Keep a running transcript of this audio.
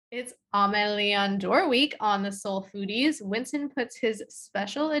It's Aime Door Week on the Soul Foodies. Winson puts his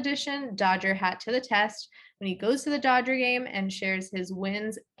special edition Dodger hat to the test when he goes to the Dodger game and shares his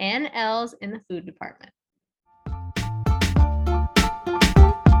wins and L's in the food department.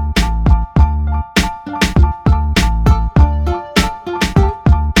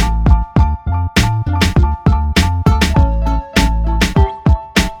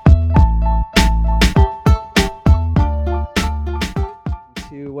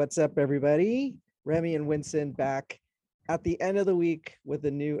 What's up, everybody? Remy and Winson back at the end of the week with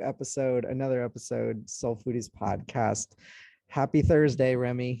a new episode, another episode, Soul Foodies podcast. Happy Thursday,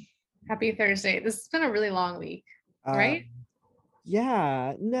 Remy. Happy Thursday. This has been a really long week, right?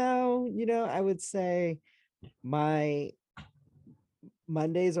 Yeah, no, I would say my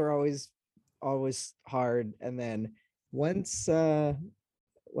Mondays are always hard, and then once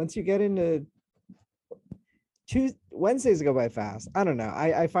you get into Wednesdays go by fast. I don't know.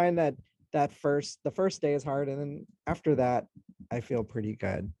 I find that the first day is hard, and then after that I feel pretty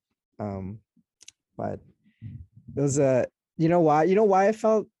good. But it was you know why I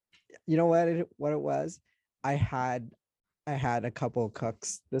felt, what it was. I had a couple of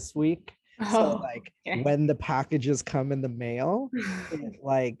cooks this week. So okay. When the packages come in the mail,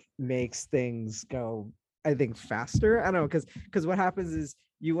 it makes things go, I think, faster. I don't know, because what happens is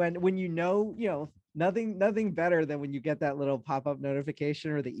when nothing better than when you get that little pop-up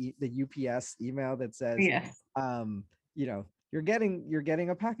notification or the UPS email that says, Yes. You're getting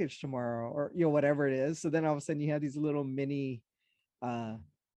a package tomorrow, or whatever it is. So then all of a sudden you have these little mini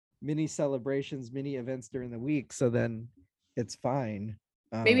celebrations, mini events during the week. So then it's fine.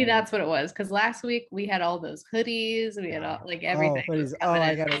 Maybe that's what it was, because last week we had all those hoodies, we had all, everything.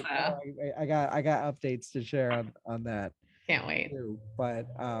 I got updates to share on that. Can't wait. But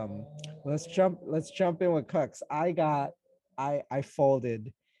let's jump in with cooks. I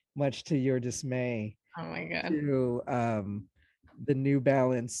folded, much to your dismay. Oh my god. To the New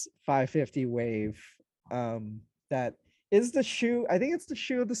Balance 550 Wave. That is the shoe. I think it's the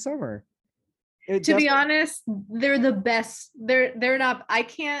shoe of the summer. To be honest, they're the best. They're not. I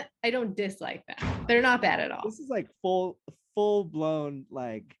don't dislike them. They're not bad at all. This is like full blown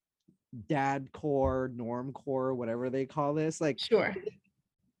dad core, norm core, whatever they call this. Sure.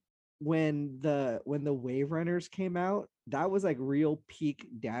 When the Wave Runners came out, that was real peak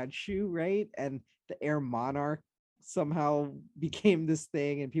dad shoe, right? And the Air Monarch somehow became this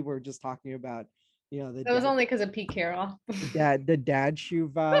thing, and people were just talking about, it was only because of Pete Carroll. the dad shoe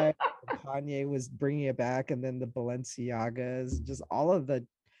vibe. Kanye was bringing it back, and then the Balenciagas, just all of the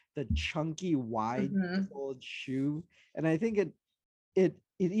chunky, wide soled shoe. And I think it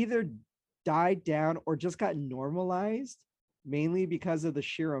either died down or just got normalized, mainly because of the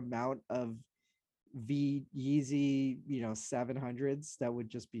sheer amount of Yeezy 700s that would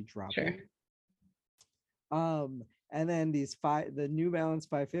just be dropping. Sure. And then the New Balance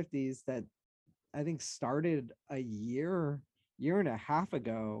 550s that I think started a year and a half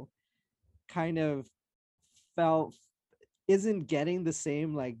ago, kind of isn't getting the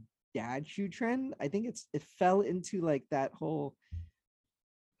same dad shoe trend. I think it fell into that whole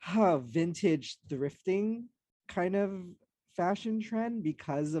vintage thrifting kind of fashion trend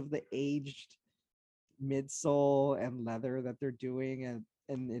because of the aged midsole and leather that they're doing,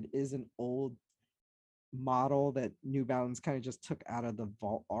 and it is an old model that New Balance kind of just took out of the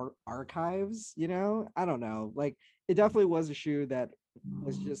vault archives. I don't know, it definitely was a shoe that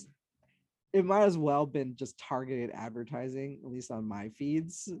was just, it might as well been just targeted advertising, at least on my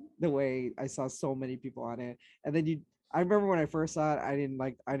feeds, the way I saw so many people on it. And then I remember when I first saw it, I didn't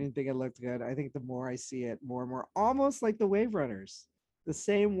think it looked good. I think the more I see it, more and more, almost like the Wave Runners, the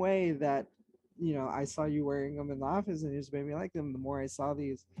same way that I saw you wearing them in the office and it just made me like them. The more I saw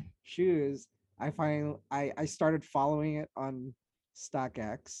these shoes, I started following it on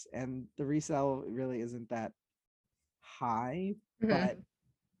StockX, and the resale really isn't that high, but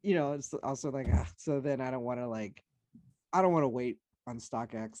it's also so then I don't want to wait on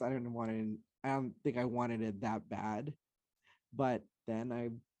StockX. I don't think I wanted it that bad. But then I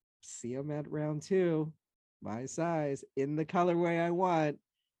see them at round 2, my size, in the colorway I want.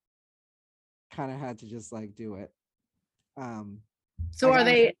 Kind of had to just do it. So are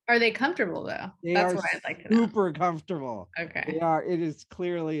they comfortable though? That's what I'd like to know. Super comfortable. Okay. They are. It is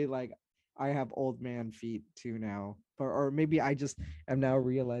clearly I have old man feet too now, or maybe I just am now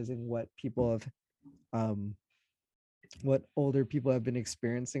realizing what older people have been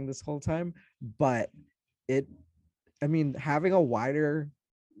experiencing this whole time. But having a wider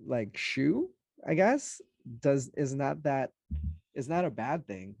shoe, I guess, is not a bad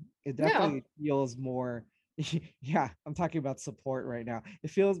thing. It definitely feels more. Yeah, I'm talking about support right now. It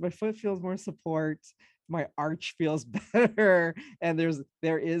feels my foot feels more support. My arch feels better, and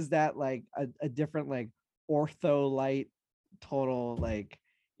there is that like a different like ortho light total like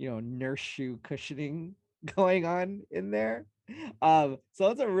nurse shoe cushioning going on in there. So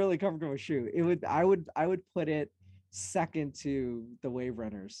it's a really comfortable shoe. I would put it second to the Wave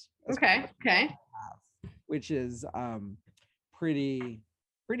Runners as Okay. Okay. which is pretty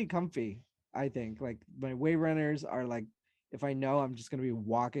pretty comfy. I think like my Way Runners are like if I know I'm just gonna be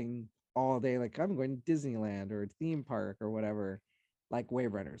walking all day, like I'm going to Disneyland or a theme park or whatever, like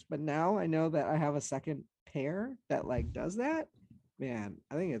Wave Runners. But now I know that I have a second pair that like does that. Man,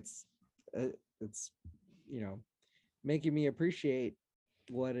 I think it's you know making me appreciate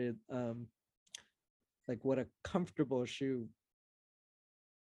what it like what a comfortable shoe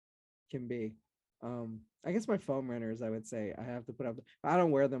can be. I guess my foam runners, I would say I have to put up. I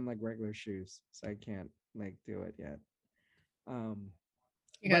don't wear them like regular shoes, so I can't like do it yet. Um,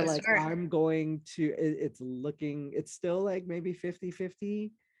 You got but to like start. I'm going to. It's still like maybe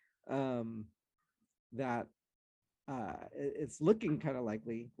 50-50. Um, that it's looking kind of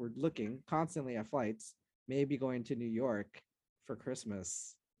likely. We're looking constantly at flights, maybe going to New York for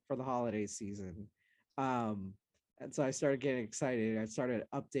Christmas for the holiday season. Um, and so I started getting excited. I started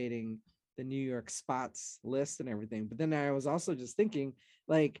updating the New York spots list and everything. But then I was also just thinking,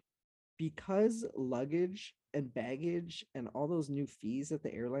 like, because luggage and baggage and all those new fees that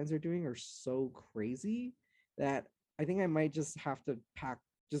the airlines are doing are so crazy that I think I might just have to pack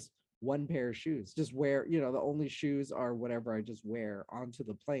just one pair of shoes. Just wear, the only shoes are whatever I just wear onto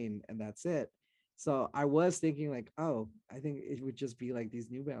the plane and that's it. So I was thinking like, oh, I think it would just be like these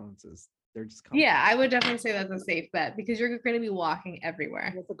New Balances. They're just comfy. Yeah, I would definitely say that's a safe bet because you're going to be walking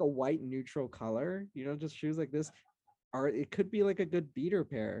everywhere. It's like a white neutral color, just shoes like this are it could be like a good beater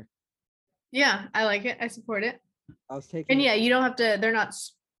pair. Yeah, I like it. I support it. I was And taking yeah, you don't have to, they're not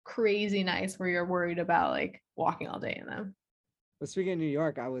crazy nice where you're worried about like walking all day in them. But speaking of New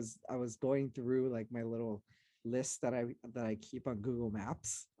York, I was going through like my little list that I keep on Google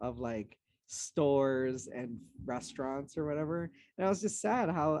Maps of like stores and restaurants or whatever. And I was just sad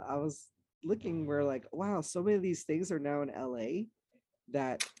how I was looking where like, wow, so many of these things are now in LA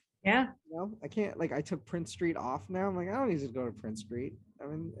that Yeah. I can't like I took Prince Street off now. I'm like, I don't need to go to Prince Street.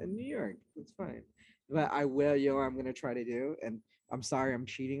 I'm in New York. It's fine. But I will, I'm gonna try to do. And I'm sorry I'm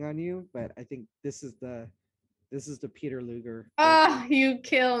cheating on you, but I think this is the Peter Luger. Oh, you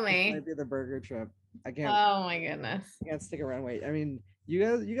kill This me. might be the burger trip. I can't Oh my goodness. stick around. Wait, I mean, you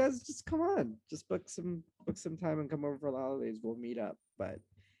guys just come on, just book some time and come over for the holidays. We'll meet up. But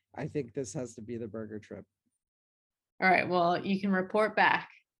I think this has to be the burger trip. All right. Well, you can report back.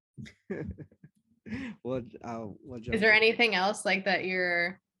 We'll Is jump there in. anything else like that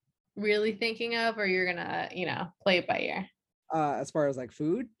you're really thinking of, or you're gonna, play it by ear? As far as like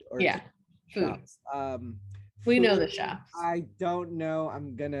food or Yeah. just Food. shops. We know the Food. shops. I don't know.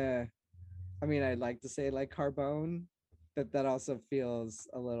 I mean, I'd like to say like Carbone, but that also feels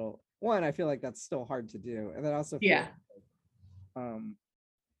a little. One, I feel like that's still hard to do, and that also feels Yeah. um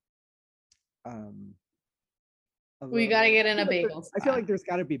um a We little. got to get I in a feel like bagel I feel spot. like there's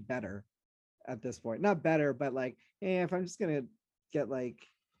got to be better at this point. Not better, but like, if I'm just gonna get like,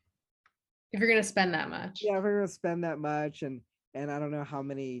 If you're gonna spend that much. yeah, if I'm gonna spend that much, and I don't know how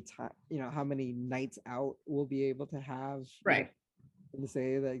many time, how many nights out we'll be able to have, Right. and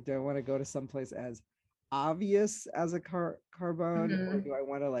say like, do I want to go to someplace as obvious as a Carbone, or Mhm. do I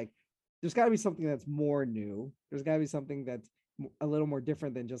want to like? There's got to be something that's more new. There's got to be something that's a little more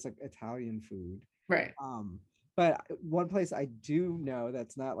different than just like Italian food. Right. But one place I do know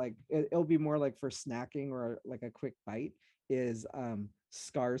that's not like it'll be more like for snacking or like a quick bite is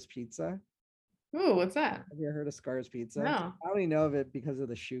Scar's Pizza. Ooh, what's that? Have you ever heard of Scar's Pizza? No. I only know of it because of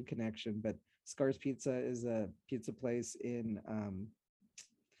the shoe connection, but Scar's Pizza is a pizza place in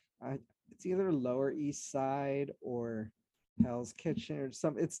it's either Lower East Side or Hell's Kitchen or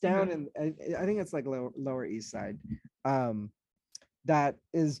something. It's down Mhm. in I think it's like Lower East Side. Um, that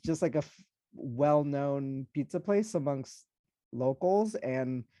is just like a well-known pizza place amongst locals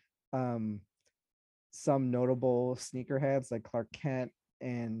and um, some notable sneakerheads like Clark Kent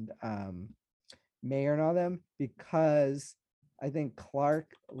and Mayer and all them, because I think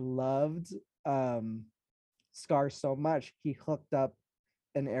Clark loved Scar so much he hooked up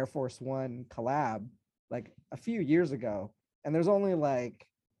an Air Force One collab like a few years ago, and there's only like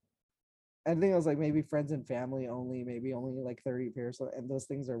I think it was like maybe friends and family only, maybe only like 30 pairs. And those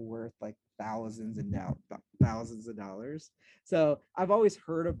things are worth like thousands of dollars. So I've always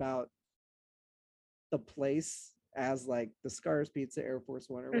heard about the place as like the Scars Pizza Air Force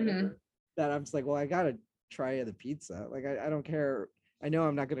One or Mhm. whatever. That I'm just like, well, I gotta try the pizza. Like I don't care. I know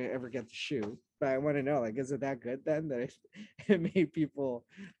I'm not gonna ever get the shoe, but I want to know, like, is it that good then that it made people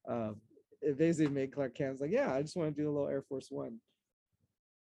it basically made Clark Kent's like, yeah, I just want to do a little Air Force One.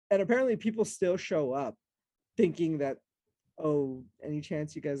 And apparently people still show up thinking that, oh, any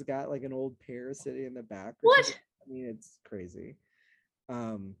chance you guys got like an old pair sitting in the back or something? What? I mean, it's crazy.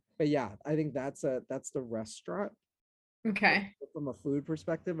 But yeah, I think that's the restaurant Okay. from a food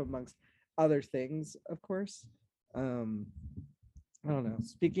perspective, amongst other things, of course. Um, I don't know.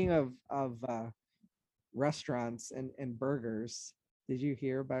 Speaking of restaurants and burgers, did you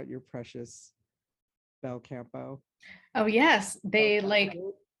hear about your precious Bel Campo? Oh yes, Bel they like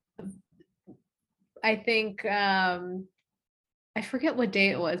Campo? I think I forget what day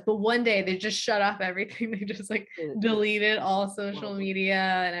it was, but one day they just shut off everything. They just like deleted all social media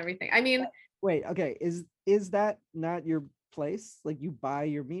and everything. I mean, Wait, okay, is that not your place? Like you buy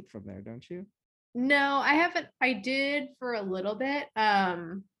your meat from there, don't you? no, I haven't. I did for a little bit.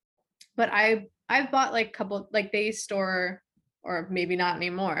 But I've bought like couple like they store or maybe not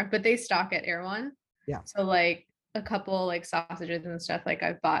anymore, but they stock at Air One. Yeah. So like a couple like sausages and stuff like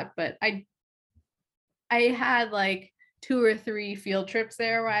I've bought, but I had like 2 or 3 field trips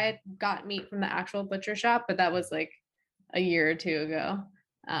there where I got meat from the actual butcher shop, but that was like a year or two ago.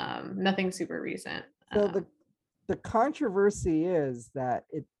 Nothing super recent. So the controversy is that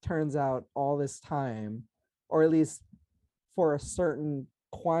it turns out all this time, or at least for a certain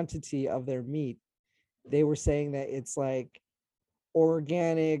quantity of their meat, they were saying that it's like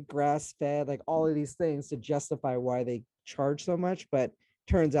organic, grass fed, like all of these things to justify why they charge so much. But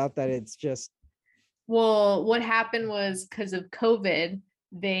turns out that it's just Well, what happened was because of COVID,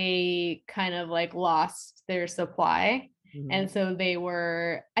 they kind of like lost their supply. And so they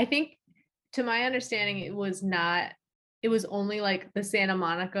were, I think, to my understanding, it was only like the Santa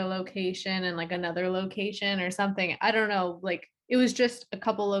Monica location and like another location or something. I don't know. Like it was just a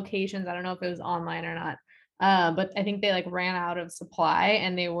couple locations. I don't know if it was online or not. But I think they like ran out of supply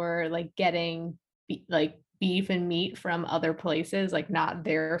and they were like getting like beef and meat from other places, like not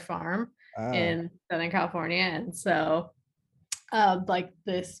their farm in Southern California. And so like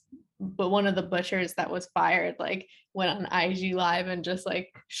this but one of the butchers that was fired like went on IG live and just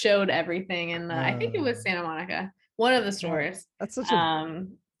like showed everything and I think it was Santa Monica, one of the stores. that's And such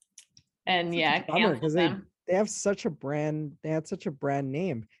a yeah, bummer because canceled them. they have such a brand, they had such a brand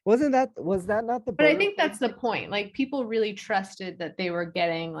name. Was that not the But I burger think place? that's the point. Like people really trusted that they were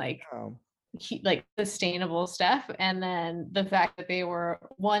getting Oh, like sustainable stuff and then the fact that they were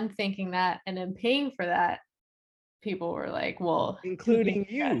one thinking that and then paying for that, people were like, well, who gives including a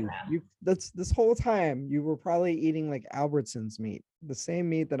shit you. now? You that's this whole time you were probably eating like Albertsons meat, the same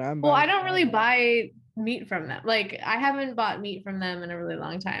meat that I'm Well, I buying. don't really buy meat from them. Like I haven't bought meat from them in a really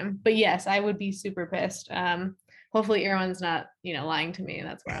long time. But yes, I would be super pissed. Hopefully everyone's not, lying to me.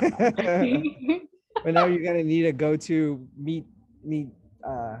 That's where I'm going. But now you're gonna need a go-to meat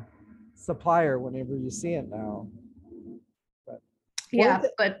uh supplier whenever you see it now. But weren't Yeah,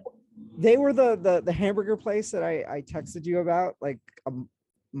 but they were the hamburger place that I texted you about like a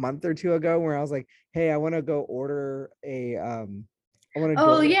month or two ago, where I was like, hey, I want to go order a I want to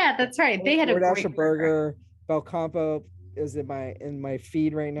oh door yeah, that's right. They had a DoorDash a great burger. burger. Belcampo is in my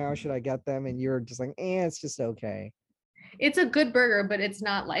feed right now. Should I get them? And you're just like, it's just okay. It's a good burger, but it's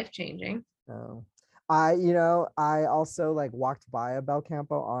not life changing. Oh. I also like walked by a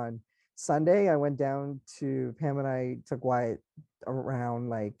Belcampo on Sunday. I went down to Pam and I took Wyatt around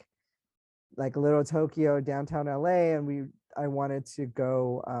like Little Tokyo, downtown LA, and I wanted to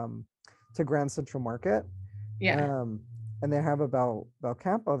go to Grand Central Market. Yeah. And they have a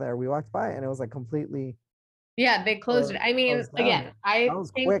Belcampo there. We walked by and it was like completely Yeah, they closed it. I mean, closed down. again, That I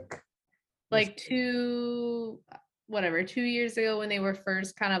was think quick. like 2 years ago when they were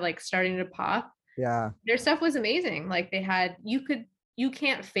first kind of like starting to pop, Yeah. their stuff was amazing. Like they had, you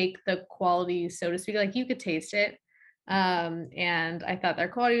can't fake the quality, so to speak. Like you could taste it. And I thought their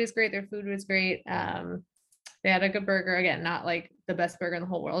quality was great. Their food was great. They had a good burger. Again, not like the best burger in the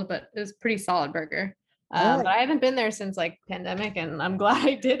whole world, but it was a pretty solid burger. But I haven't been there since like pandemic, and I'm glad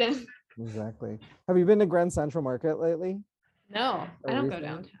I didn't. Exactly. Have you been to Grand Central Market lately? No, I Or don't go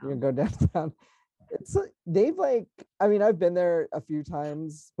recently? You can downtown. go downtown. They've like, I mean, I've been there a few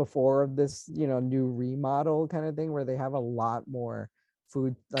times before this, new remodel kind of thing where they have a lot more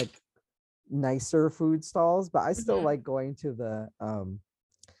food, like nicer food stalls, but I still Mhm. like going to the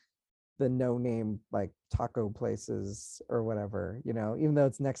no name like taco places or whatever, even though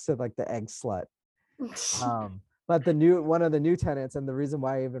it's next to like the egg slut. But one of the new tenants, and the reason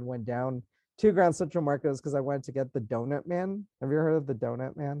why I even went down to Grand Central Market is because I wanted to get the Donut Man. Have you heard of the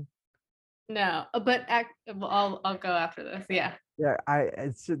Donut Man? No, well, I'll go after this. Yeah. Yeah,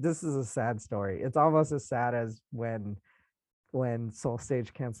 this is a sad story. It's almost as sad as when Soul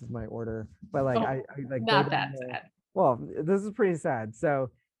Stage cancels my order. But like Oh, I like go not down that there. sad. Well, this is pretty sad. So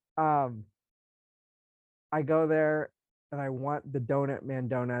um I go there and I want the Donut Man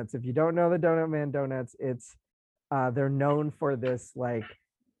donuts. If you don't know the Donut Man donuts, it's they're known for this like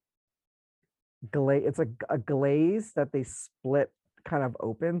glaze. It's a glaze that they split kind of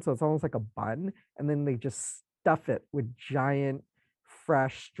open, so it's almost like a bun, and then they just stuff it with giant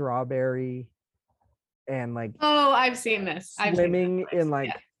fresh strawberry and like Oh, I've seen this. I've seen this swimming in place.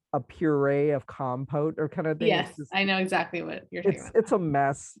 Yeah. like a puree of compote or kind of thing. It's Yes, just I know exactly what you're talking about. it's a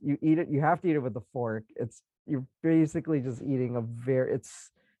mess. You eat it, you have to eat it with a fork. You're basically just eating a very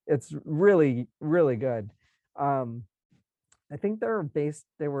it's really really good. Um I think they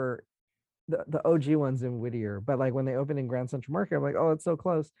were the OG ones in Whittier, but like when they opened in Grand Central Market, I'm like, oh, it's so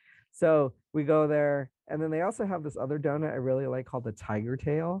close. So we go there, and then they also have this other donut I really like called the Tiger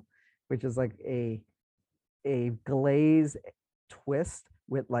Tail, which is like a glaze twist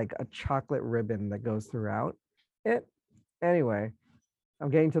with like a chocolate ribbon that goes throughout it. Anyway, I'm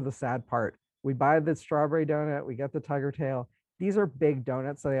getting to the sad part. We buy the strawberry donut, we get the tiger tail. These are big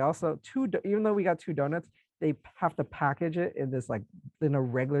donuts. So they also even though we got two donuts, they have to package it in this like in a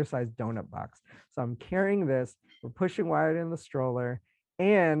regular sized donut box. So I'm carrying this, we're pushing Wyatt in the stroller,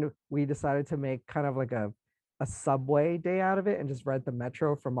 and we decided to make kind of like a subway day out of it and just ride the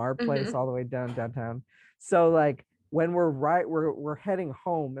metro from our place Hmm. all the way down downtown. So like when we're heading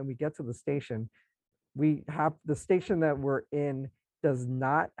home and we get to the station, we have the station that we're in does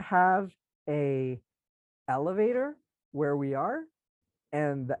not have a elevator where we are,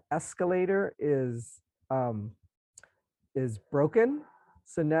 and the escalator is broken.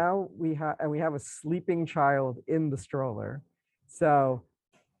 So now we have a sleeping child in the stroller. So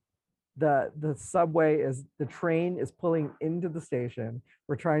the train is pulling into the station.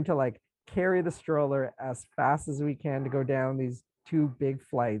 We're trying to like carry the stroller as fast as we can to go down these two big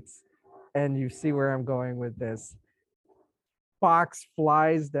flights. And you see where I'm going with this. Box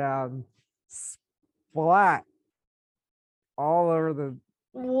flies down, splat all over the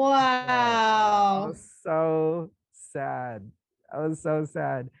floor. I Wow. was so sad. I was so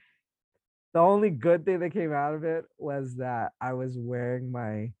sad. The only good thing that came out of it was that I was wearing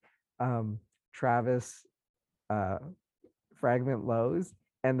my Travis uh fragment lows,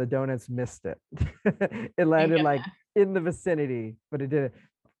 and the donuts missed it. It Thank landed like goodness. in the vicinity, but it didn't.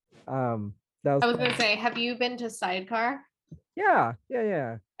 That was I was kind gonna of say, have you been to Sidecar? yeah, yeah,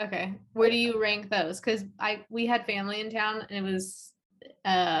 yeah. Okay. Where do you rank those? Because we had family in town and it was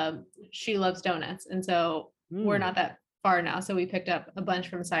she loves donuts. And so we're Mm, not that far now. So we picked up a bunch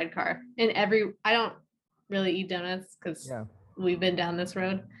from Sidecar. And I don't really eat donuts because yeah. we've been down this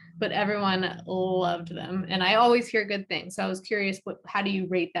road, but everyone loved them. And I always hear good things. So I was curious, how do you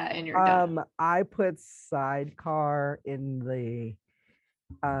rate that in your donut? I put sidecar in the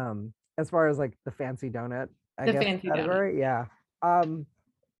as far as like the fancy donut, I The guess fancy donut. category. Yeah. Um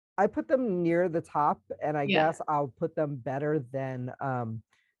I put them near the top, and I Yeah. guess I'll put them better than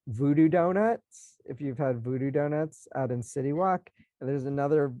Voodoo Donuts. If you've had Voodoo Donuts out in City Walk, and there's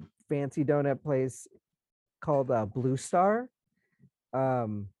another fancy donut place called Blue Star.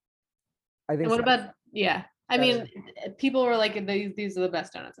 Um, I And think what that's about, yeah. I mean, better. people were like, these are the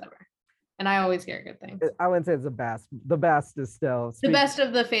best donuts ever. And I always hear good things. I wouldn't say it's the best. The best is still The best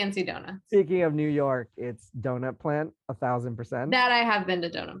of the fancy donuts. speaking of New York, it's Donut Plant, 1,000%. That I have been to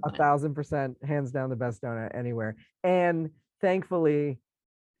Donut A Plant. thousand percent, hands down, the best donut anywhere. And thankfully,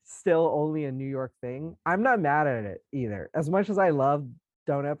 still only a New York thing. I'm not mad at it either. As much as I love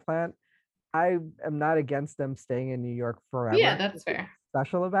Donut Plant, I am not against them staying in New York Yeah, forever. that's fair.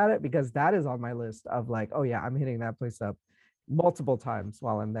 Special about it because that is on my list of like, oh yeah, I'm hitting that place up multiple times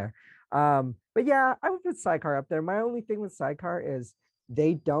while I'm there. But yeah, I would put Sidecar up there. My only thing with Sidecar is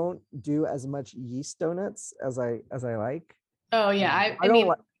they don't do as much yeast donuts as I like. Oh yeah. I I don't mean,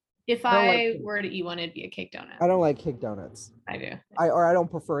 like if I don't like I were to eat one, it'd be a cake donut. I don't like cake donuts. I do. I don't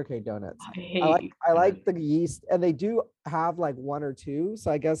prefer cake donuts. I hate I donuts. like the yeast, and they do have like one or two.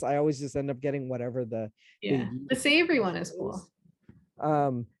 So I guess I always just end up getting whatever the Yeah. The yeast savory one is cool.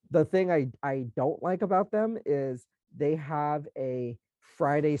 is. The thing I don't like about them is they have a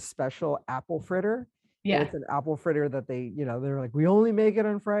Friday special apple fritter, and Yeah. it's an apple fritter that they're like, we only make it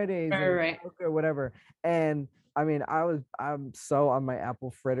on Fridays Right, and right. or whatever. And I mean, I'm so on my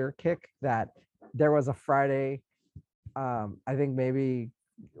apple fritter kick that there was a Friday. I think maybe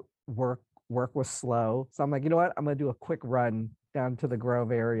work was slow, so I'm like, you know what, I'm gonna do a quick run down to the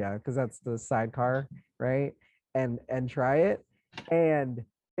Grove area because that's the sidecar, right? And try it, and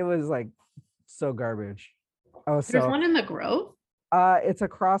it was like so garbage. I was There's so one in the Grove. it's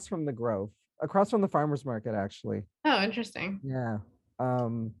across from the Grove, across from the farmers market, actually. Oh, interesting. Yeah.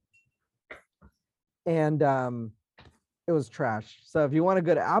 Um, and it was trash. So if you want a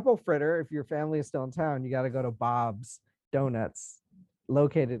good apple fritter, if your family is still in town, you got to go to Bob's Donuts,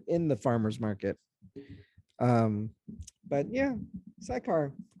 located in the farmers market. Um, but yeah,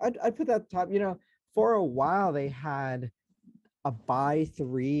 sidecar. I'd put that top. For a while they had a buy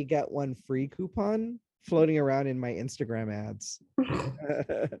three get one free coupon floating around in my Instagram ads.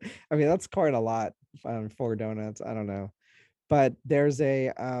 I mean, that's quite a lot for donuts. I don't know, but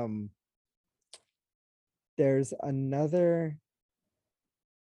there's another.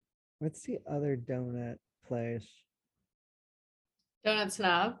 What's the other donut place? Donut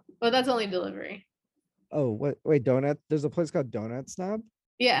Snob. Well, that's only delivery. Oh, what? Wait, donut. There's a place called Donut Snob.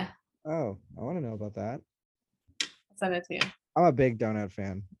 Yeah, Oh, I want to know about that. I'll send it to you. I'm a big donut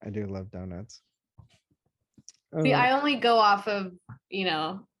fan. I do love donuts. See, Uh, I only go off of,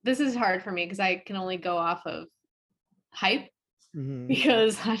 this is hard for me because I can only go off of hype mhm.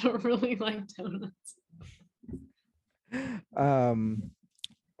 because I don't really like donuts. Um,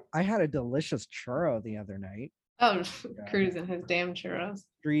 I had a delicious churro the other night. Oh, Yeah. Cruz and his damn churros.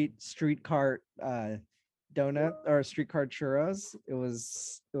 Street cart donut or street cart churros. It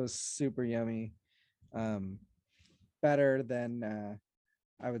was super yummy. Um, better than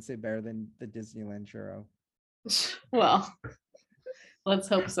I would say better than the Disneyland churro. Well, let's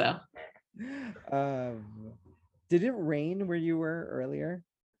hope so. Um, did it rain where you were earlier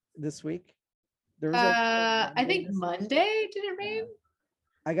this week? There was I think Monday, did it rain?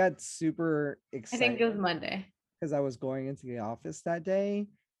 I got super I excited think it was Monday. because I was going into the office that day,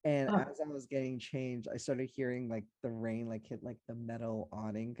 and Oh. as I was getting changed, I started hearing like the rain like hit like the metal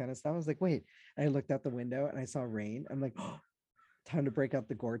awning kind of stuff. I was like, wait. And I looked out the window and I saw rain. I'm like, oh, time to break out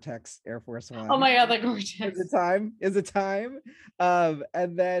the Gore-Tex Air Force One. Oh my god, the Is gorgeous. it time? Is it time? And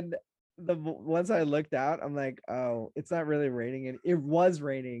then once I looked out, I'm like, oh, it's not really raining, and it was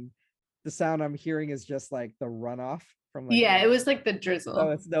raining. The sound I'm hearing is just like the runoff from like, Yeah, it was like the so drizzle.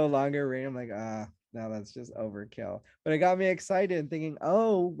 it's no longer rain. I'm like, no, that's just overkill. But it got me excited and thinking,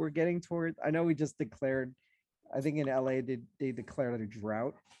 oh, we're getting toward. I know we just declared, I think in LA they declared a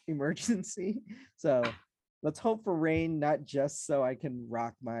drought emergency. So let's hope for rain, not just so I can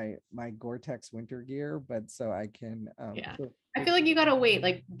rock my Gore-Tex winter gear, but so I can Yeah. I feel like you gotta wait.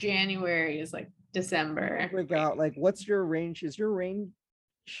 Like January is like December. break out. Like, what's your range? Is your rain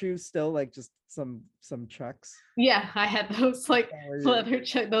shoe still like just some chucks? Yeah, I had those like Or leather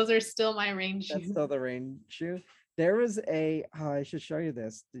check. Those are still my rain that's shoes. still the rain shoe. There was a I should show you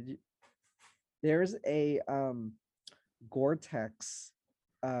this. There's a Gore-Tex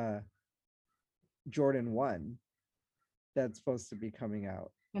uh Jordan 1 that's supposed to be coming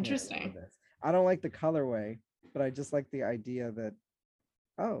out. Interesting. I don't like the colorway, but I just like the idea that,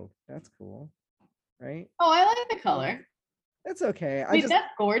 oh, that's cool, right? Oh, I like the color. It's okay. Wait, that's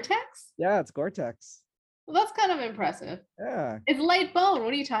Gore-Tex? Yeah, it's Gore-Tex. Well, that's kind of impressive. Yeah. It's light bone.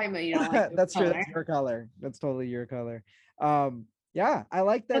 What are you talking about? You don't like That's true. color? That's your color. That's totally your color. Yeah, I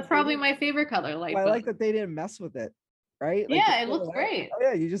like that. That's probably my favorite color, light I bone. like that they didn't mess with it, right? Like, Yeah, it looks great. oh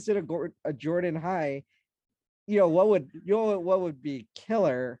yeah, you just did a Jordan high. What would be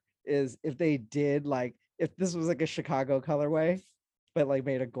killer is if they did like if this was like a Chicago colorway, but like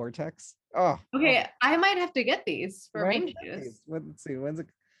made a Gore-Tex. Oh, Okay, I might have to get these for right. rain shoes. Let's see. When's it?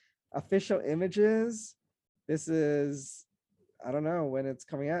 Official images. This is, I don't know when it's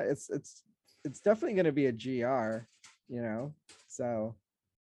coming out. It's definitely going to be a GR, So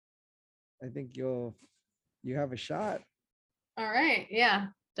I think you have a shot. All right. Yeah,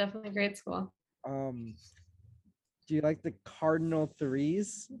 definitely grade school. Do you like the Cardinal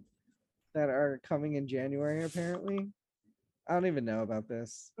 3s that are coming in January apparently? I don't even know about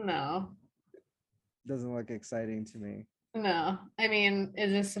this. No. Doesn't look exciting to me. No. I mean,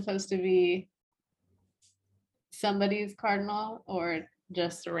 is this supposed to be somebody's cardinal or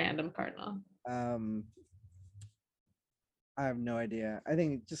just a random cardinal? I have no idea. I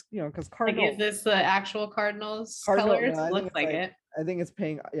think just because Like, Cardinal. is this the actual Cardinals Cardinal, colors? no, Looks like it. I think it's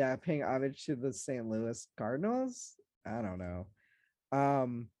paying homage to the St. Louis Cardinals. I don't know.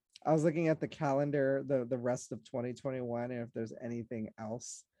 I was looking at the calendar, the rest of 2021, and if there's anything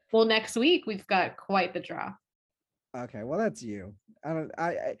else. Well, next week we've got quite the draw. Okay, well that's you.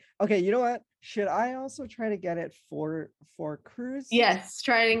 Okay, you know what? Should I also try to get it for Cruz? Yes,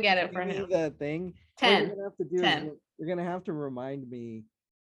 try and get it for him. The thing 10. What you're gonna have to do 10. is you're gonna have to remind me,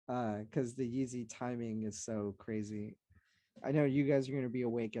 because the Yeezy timing is so crazy. I know you guys are gonna be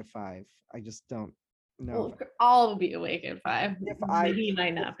awake at 5. I just don't. No, Well, I'll be awake at 5. if I He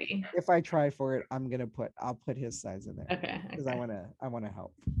might not be. if I try for it, I'll put his size in there Okay. because Okay. I want to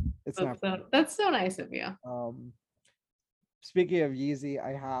help. It's not That's so nice of you. um speaking of Yeezy,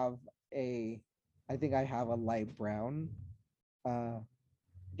 I think I have a light brown uh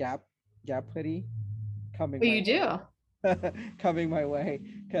Gap hoodie coming Oh, my you do? coming my way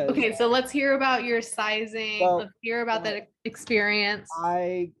because Okay, so let's hear about your sizing. well Let's hear about that experience.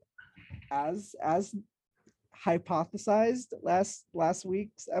 I as hypothesized last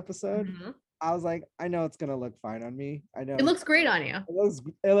week's episode, Mhm. I was like, I know it's gonna look fine on me. I know It looks great on you.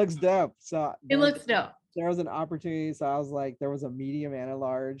 it looks dope. So It looks dope. there was an opportunity. So I was like, there was a medium and a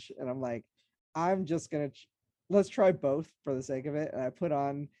large, and I'm like, I'm just gonna let's try both for the sake of it. And I put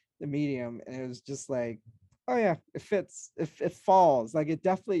on the medium, and it was just like, oh yeah, it fits. It falls. Like it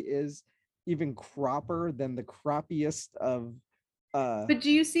definitely is even cropper than the croppiest of But do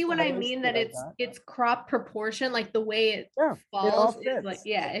you see what I sweaters mean? that That I got. it's crop proportion, like the way it Yeah, it all falls is like, fits.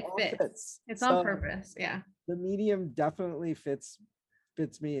 yeah, It it all fits. fits. It's on So purpose. Yeah. the medium definitely fits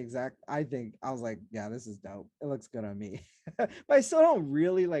me exact. I think I was like, yeah, this is dope. It looks good on me. But I still don't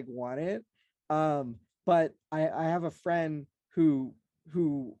really like want it. But I have a friend who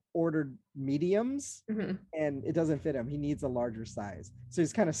ordered mediums Mhm. and it doesn't fit him. He needs a larger size. So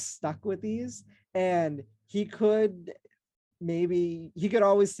he's kind of stuck with these. And he could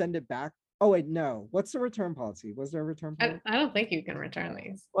always send it back. Oh wait, no. What's the return policy? Was there a return policy? I don't think you can return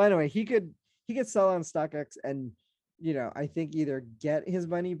these. Well, anyway, he could sell on StockX and I think either get his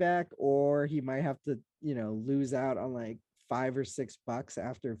money back or he might have to, lose out on like $5 or $6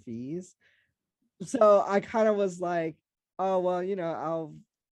 after fees. So I kind of was like, oh well, I'll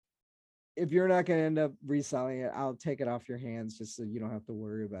if you're not gonna end up reselling it, I'll take it off your hands just so you don't have to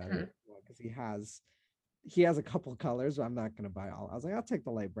worry about Mhm. it. Because he has a couple colors, but I'm not gonna buy all. I was like, I'll take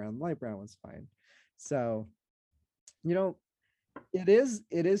the light brown. The light brown was fine. So, you know, it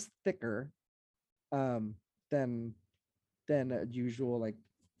is thicker um than a usual like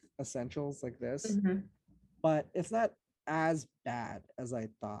essentials like this, Mhm. but it's not as bad as I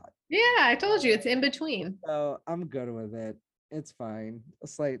thought. Yeah, I told you it's in between. So I'm good with it. It's fine.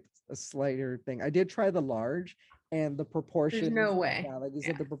 A slighter thing. I did try the large and the There's proportions. no way. Yeah, like you Yeah.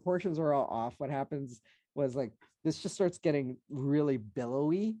 said, the proportions are all off. What happens was like this just starts getting really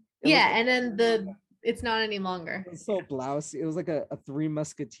billowy. It was Yeah, like and then it's not any longer. it was so blousy. It was like a Three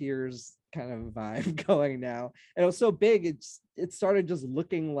Musketeers kind of vibe going now. And it was so big, it started just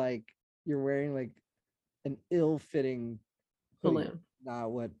looking like you're wearing like an ill-fitting hoodie, Balloon.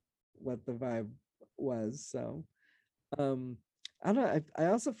 not what the vibe was. So um I don't know. I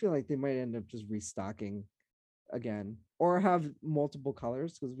also feel like they might end up just restocking again or have multiple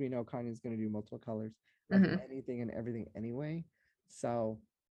colors because we know Kanye's gonna do multiple colors of Mhm. anything and everything anyway. So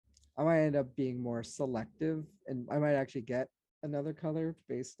I might end up being more selective and I might actually get another color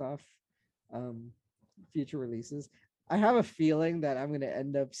based off um, future releases. I have a feeling that I'm going to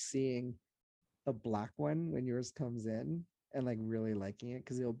end up seeing the black one when yours comes in and like really liking it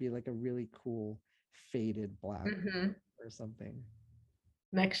because it'll be like a really cool faded black Mhm. or something.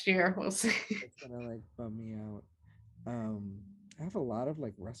 Next year we'll see. It's gonna like bum me out. Um, I have a lot of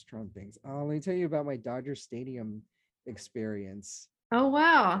like restaurant things. Let me tell you about my Dodger Stadium experience. Oh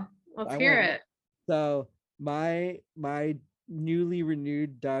wow. Let's I hear went it. So my newly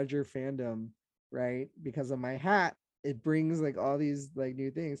renewed Dodger fandom, right? Because of my hat, it brings like all these like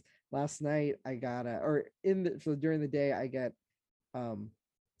new things. Last night I got so during the day I get um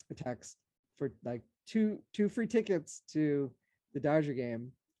a text for like two free tickets to the Dodger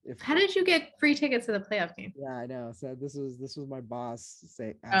game. How did you get free tickets to the playoff game? Yeah, I know. So this was my boss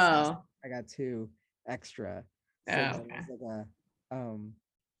say asked Oh. I got two extra. Oh, So then it okay. was like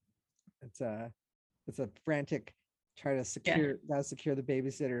it's a frantic try to Yeah. secure the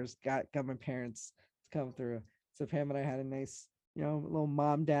babysitters, got my parents to come through. So Pam and I had a nice, little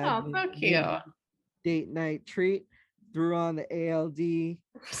mom dad Oh, so cute. date night treat. Threw on the ALD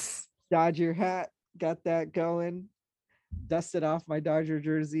Dodger hat, got that going, dusted off my Dodger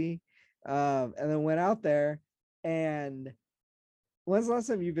jersey, and then went out there. And when's the last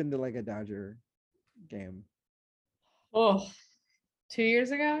time you've been to like a Dodger game? Oh, 2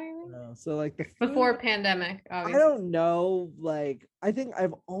 years ago, maybe? No. So like the food Before pandemic, I obviously. don't know. Like, I think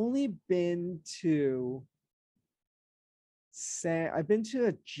I've only been to I've been to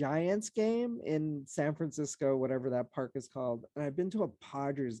a Giants game in San Francisco, whatever that park is called, and I've been to a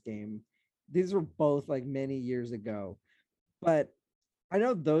Padres game. These were both like many years ago, but I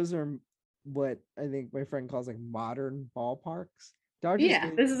know those are what I think my friend calls like modern ballparks. Dodgers Yeah,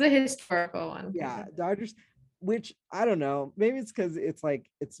 Stadium, this is a historical one. yeah, Dodgers, which I don't know. Maybe it's because it's like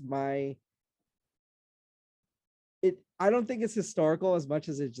it's my I don't think it's historical as much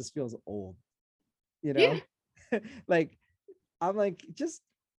as it just feels old, you Yeah. know? Like I'm like, just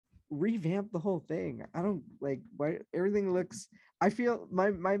revamp the whole thing. I don't like why everything looks. I feel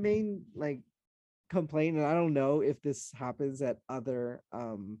my main like complaint, and I don't know if this happens at other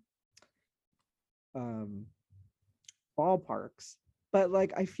um ballparks, but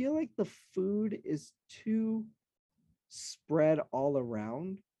like I feel like the food is too spread all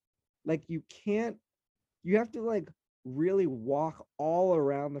around. Like you have to like really walk all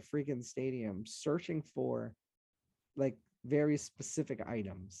around the freaking stadium searching for like very specific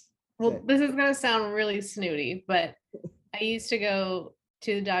items that Well, this is gonna sound really snooty, but I used to go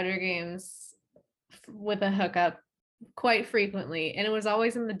to the Dodger games with a hookup quite frequently, and it was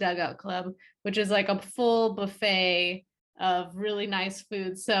always in the dugout club, which is like a full buffet of really nice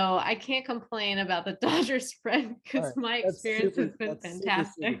food. So I can't complain about the Dodger spread all because right. my experience has been That's super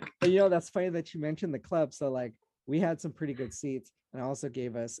snooty. fantastic. But that's funny that you mentioned the club. So like we had some pretty good seats and also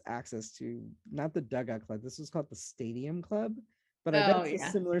gave us access to not the dugout club. This was called the stadium club. But I bet Oh it's a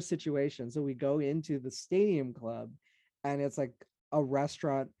yeah. similar situation. So we go into the stadium club and it's like a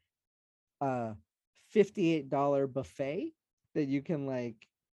restaurant, uh $58 buffet that you can like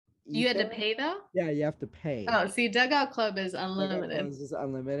You eat had to there. pay though? Yeah, you have to pay. Oh, see, dugout club is Dugout club unlimited. is just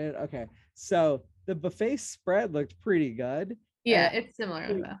unlimited. Okay. So the buffet spread looked pretty good. And Yeah, it's similar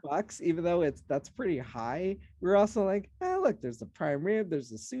though. $8, even though that's pretty high. We're also like, look, there's the prime rib, there's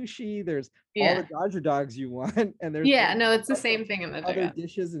the sushi, there's all the Yeah. Dodger dogs you want, and there's Yeah, like no, it's a the bunch of same thing in the other dugout.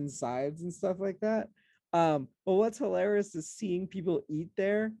 dishes and sides and stuff like that. But what's hilarious is seeing people eat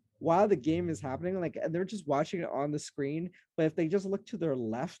there while the game is happening, like, and they're just watching it on the screen. But if they just look to their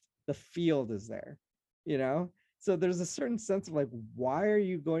left, the field is there, you know. So there's a certain sense of like, why are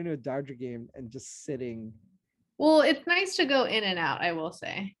you going to a Dodger game and just sitting? Well, it's nice to go in and out, I will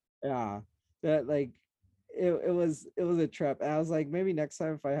say. Yeah, that like it was a trip. And I was like, maybe next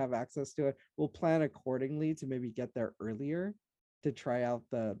time if I have access to it, we'll plan accordingly to maybe get there earlier to try out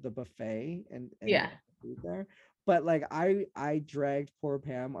the buffet and Yeah. get food there. But like I dragged poor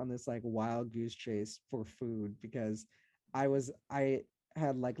Pam on this like wild goose chase for food because I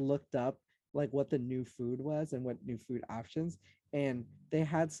had like looked up like what the new food was and what new food options, and they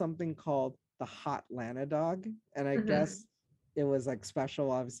had something called the hot Lana dog, and I Mhm. guess it was like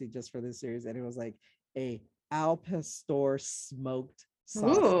special obviously just for this series, and it was like a al pastor smoked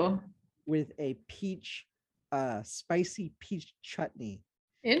sausage Ooh, with a peach spicy peach chutney.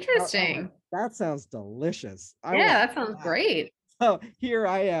 I'm like, interesting. that sounds delicious. I want Yeah, that sounds that. great. So here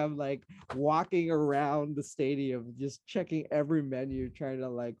I am, like walking around the stadium, just checking every menu, trying to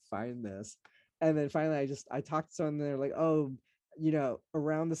like find this. And then finally, I talked to someone. And they're like, "Oh,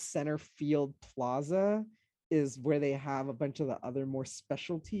 around the center field plaza is where they have a bunch of the other more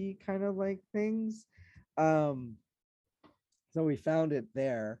specialty kind of like things." Um, so we found it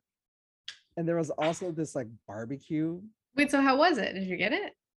there, and there was also this like barbecue. Wait, so how was it? Did you get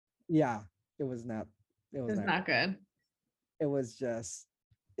it? Yeah, it was not. It was It's not. not good. It was just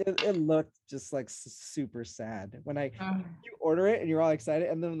it looked just like super sad when Oh, you order it and you're all excited,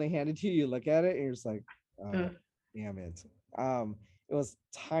 and then when they hand it to you, you look at it and you're just like, oh ugh. damn it. It was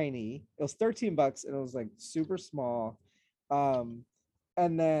tiny. It was $13 and it was like super small. um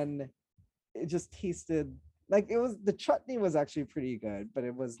and then it just tasted like the chutney was actually pretty good, but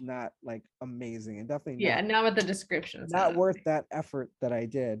it was not like amazing, and definitely Yeah, not not what the description not said. worth that effort that I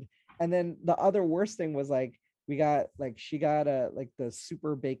did. And then the other worst thing was like she got a like the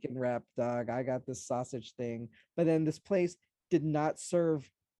super bacon wrap dog. I got this sausage thing, but then this place did not serve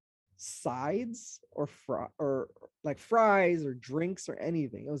sides or like fries or drinks or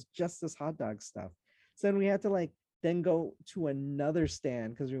anything. It was just this hot dog stuff. So then we had to like then go to another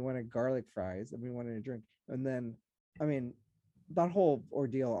stand because we wanted garlic fries and we wanted a drink. And then I mean that whole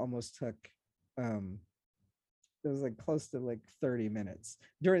ordeal almost took um it was like close to like 30 minutes.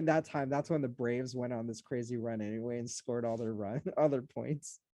 During that time, that's when the Braves went on this crazy run anyway and scored all their other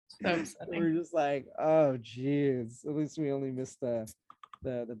points. So So we're upsetting. just like, oh geez. At least we only missed the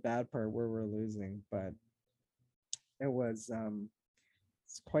bad part where we're losing. But it was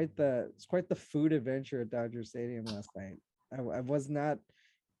it's quite the food adventure at Dodger Stadium last night. I was not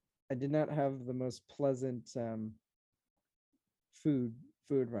I did not have the most pleasant food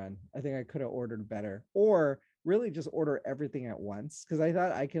food run. I think I could have ordered better, or really just order everything at once, because I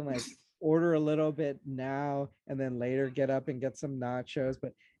thought I can like order a little bit now and then later get up and get some nachos.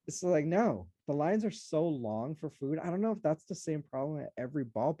 But it's like, no, the lines are so long for food. I don't know if that's the same problem at every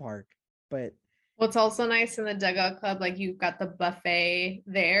ballpark, but What's also nice in the dugout club, like you've got the buffet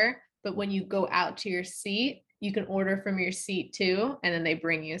there, but when you go out to your seat, you can order from your seat too, and then they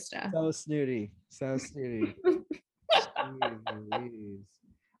bring you stuff. so snooty, so snooty. Jeez Louise.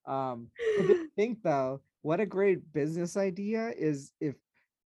 I did think though, what a great business idea is if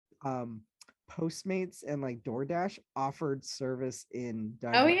um Postmates and like DoorDash offered service in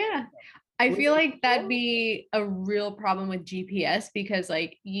Oh Dodger. yeah. I Wouldn't feel that be like that'd cool? be a real problem with GPS because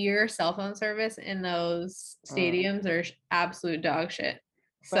like your cell phone service in those Uh, stadiums are absolute dog shit.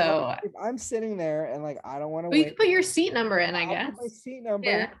 but like So, if I'm sitting there and like I don't want to but you wait, could put your seat number in, I I'll put my guess. seat number,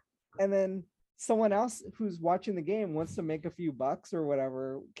 Yeah. and then someone else who's watching the game wants to make a few bucks or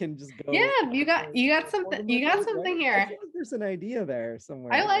whatever can just go Yeah, you got for something them you with got food, right? something I here. feel like there's an idea there I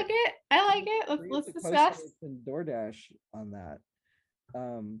somewhere. like it. I So like it. Let's agree with let's the discuss. Postmates and DoorDash on that.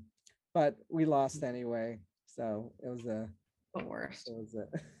 Um, but we lost anyway, so The worst. it was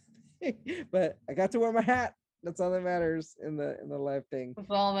a but I got to wear my hat. That's all that matters in the live thing.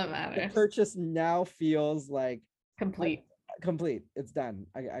 That's all that The matters. purchase now feels like Complete. complete. It's done.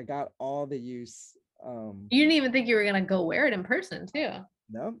 I got all the use. You didn't even think you were gonna go wear it in person, too.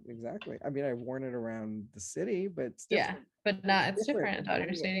 No, exactly. I mean, I've worn it around the city, but it's Yeah, different. but It's not. It's different different at from Dodger wearing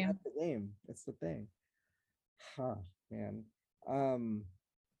it at Stadium. the game. It's the thing. Huh, man. Um,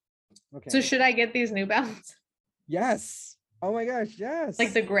 So okay. should I get these New Balance, Yes. Oh my gosh, like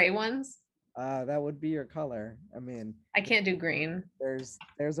yes. the gray ones? That would be your color. I mean, I can't do green. there's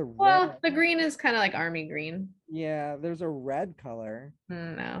a red. Well, the green is kind of like army green. Yeah, there's a red color.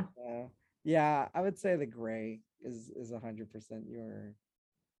 No. Yeah. Yeah, I would say the gray is 100%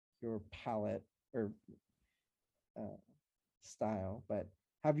 your palette or uh, style. But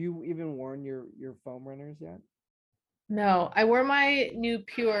have you even worn your foam runners yet? No, I wore my new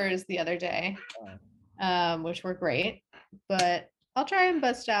Pures the other day, Oh, which were great, but I'll try and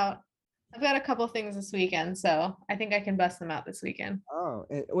bust out. I've got a couple things this weekend, so I think I can bust them out this weekend. oh,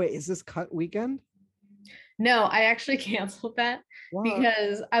 wait, is this cut weekend? No, I actually canceled that What?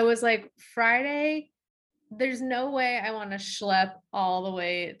 because I was like, Friday, there's no way I want to schlep all the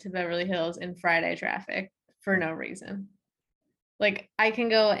way to Beverly Hills in Friday traffic for no reason. Like I can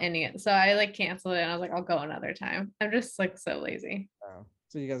go any, so I like canceled it and I was like, I'll go another time. I'm just like so lazy. Oh,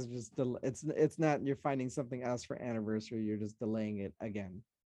 so you guys are just it's not you're finding something else for anniversary. You're just delaying it again.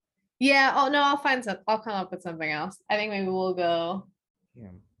 Yeah, oh no, I'll find some, I'll come up with something else. I think maybe we'll go Yeah.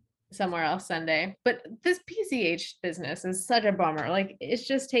 somewhere else Sunday. But this PCH business is such a bummer. Like it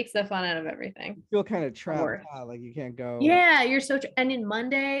just takes the fun out of everything. You feel kind of The trapped, worst. huh? Like you can't go. Yeah, you're so and in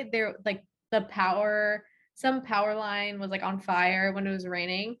Monday, they're like the power, some power line was like on fire when it was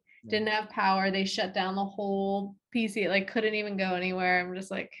raining. Yeah. Didn't have power. They shut down the whole PC, like couldn't even go anywhere. I'm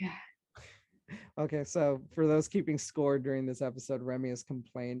just like, Okay, so for those keeping score during this episode, Remy has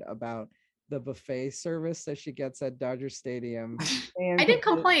complained about the buffet service that she gets at Dodger Stadium, I and did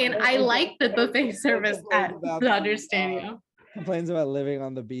complain. I like the buffet service complains at about Dodger the Stadium. complains about living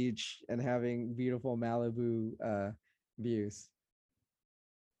on the beach and having beautiful Malibu views.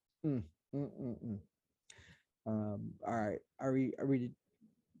 Mm, mm, mm, mm. All right, are we?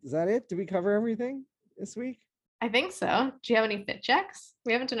 Is that it? Did we cover everything this week? I think so. Do you have any fit checks?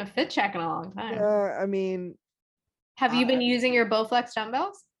 We haven't done a fit check in a long time. I mean, Have I you been using your Bowflex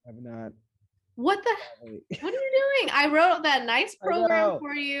dumbbells? have not. What the? Really. What are you doing? I wrote that nice I program know.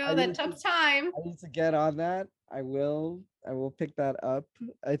 for you I that need took to. time. I need to get on that. I will pick that up.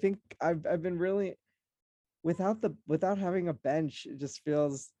 I think I've been really without having a bench, it just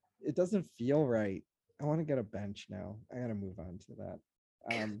feels it doesn't feel right. I want to get a bench now. I gotta move on to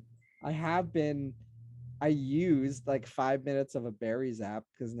that. I have been I used like 5 minutes of a berries app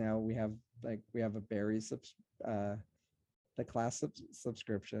because now we have a berries the class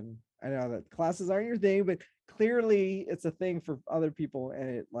subscription. I know that classes aren't your thing, but clearly it's a thing for other people and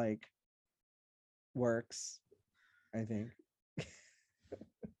it like works, I think.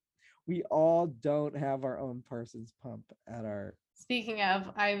 We all don't have our own Parsons pump at our. Speaking of,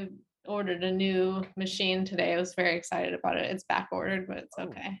 I ordered a new machine today. I was very excited about it. It's back ordered, but it's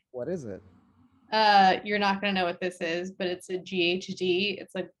okay. What is it? You're not gonna know what this is, but it's a GHD.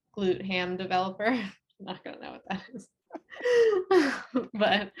 It's a glute ham developer. I'm not gonna know what that is.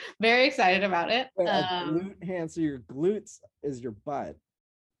 But very excited about it. Wait, a glute hand. So your glutes is your butt,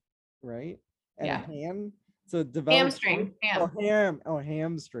 right? And a Yeah. ham. So develop Hamstring.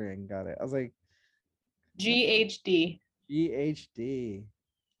 hamstring. Got it. I was like GHD. GHD.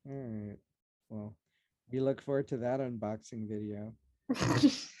 All right. Well, we look forward to that unboxing video.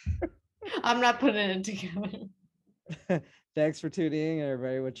 I'm not putting it together. Thanks for tuning in,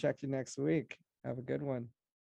 everybody. We'll check you next week. Have a good one.